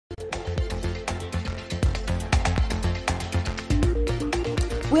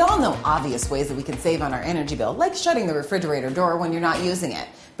We all know obvious ways that we can save on our energy bill, like shutting the refrigerator door when you're not using it.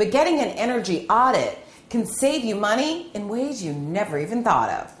 But getting an energy audit can save you money in ways you never even thought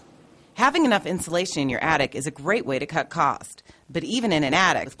of. Having enough insulation in your attic is a great way to cut cost. But even in an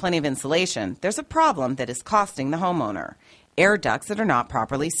attic with plenty of insulation, there's a problem that is costing the homeowner: air ducts that are not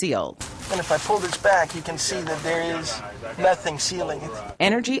properly sealed. And if I pull this back, you can see that there is nothing sealing it.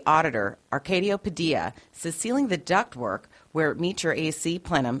 Energy auditor Arcadio Padilla says sealing the ductwork where it meets your AC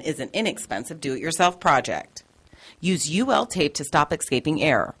plenum is an inexpensive do-it-yourself project. Use UL tape to stop escaping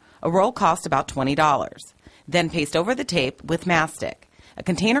air. A roll costs about $20. Then paste over the tape with mastic. A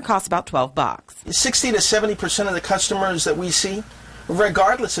container costs about $12. 60 to 70% of the customers that we see,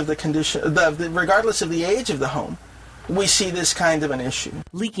 regardless of the condition, regardless of the age of the home, we see this kind of an issue.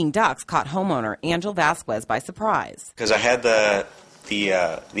 Leaking ducts caught homeowner Angel Vasquez by surprise. Because I had the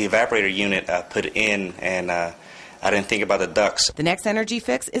evaporator unit put in, and I didn't think about the ducts. The next energy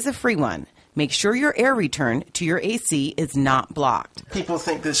fix is a free one. Make sure your air return to your AC is not blocked. People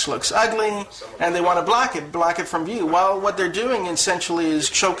think this looks ugly, and they want to block it from view. Well, what they're doing essentially is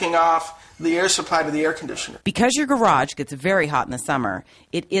choking off the air supply to the air conditioner. Because your garage gets very hot in the summer,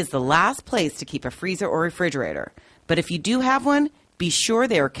 it is the last place to keep a freezer or refrigerator. But if you do have one, be sure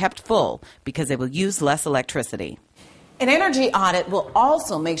they are kept full because they will use less electricity. An energy audit will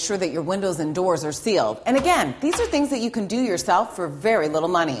also make sure that your windows and doors are sealed. And again, these are things that you can do yourself for very little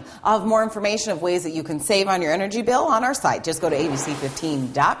money. I'll have more information of ways that you can save on your energy bill on our site. Just go to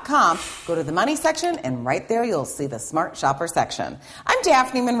abc15.com, go to the money section, and right there you'll see the Smart Shopper section. I'm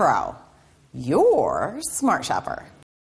Daphne Monroe, your Smart Shopper.